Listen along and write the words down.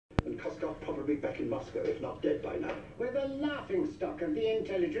Koskov probably back in Moscow, if not dead by now. We're the laughingstock of the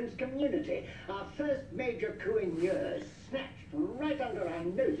intelligence community. Our first major coup in years, snatched right under our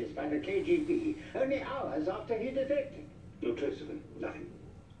noses by the KGB, only hours after he defected. No trace of him. Nothing.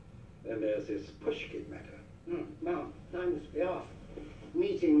 Then there's this Pushkin matter. Now, I must be off.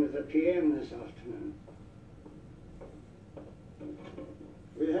 Meeting with the PM this afternoon.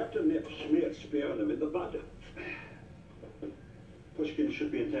 We have to nip Schmiert's spear on him in the bud. Pushkin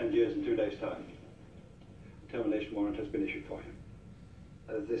should be in Tangiers in 2 days' time. Termination warrant has been issued for him.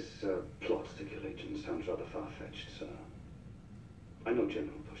 This plot to kill agent sounds rather far-fetched, sir. I know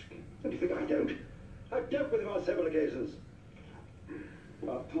General Pushkin. And you think I don't? I've dealt with him on several occasions.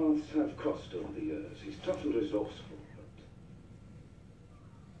 Our paths have crossed over the years. He's tough and resourceful,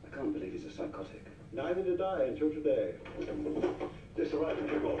 but I can't believe he's a psychotic. Neither did I until today. This arrived in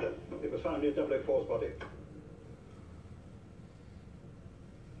Gibraltar. It was found near 004's body.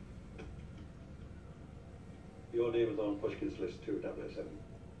 Your name is on Pushkin's list too, 007.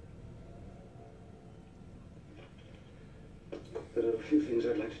 There are a few things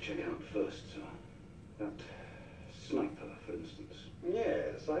I'd like to check out first, sir. That sniper, for instance.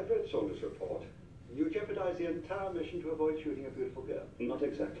 Yes, I've read Saunders' report. You jeopardized the entire mission to avoid shooting a beautiful girl. Not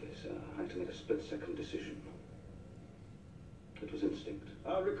exactly, sir. I had to make a split-second decision. It was instinct.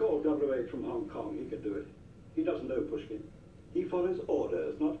 I recall 008 from Hong Kong. He can do it. He doesn't know Pushkin. He follows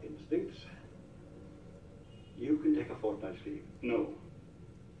orders, not instincts. You can take a fortnight's leave. No.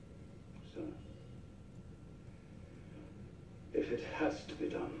 Sir. If it has to be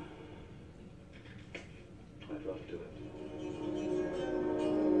done, I'd rather do it.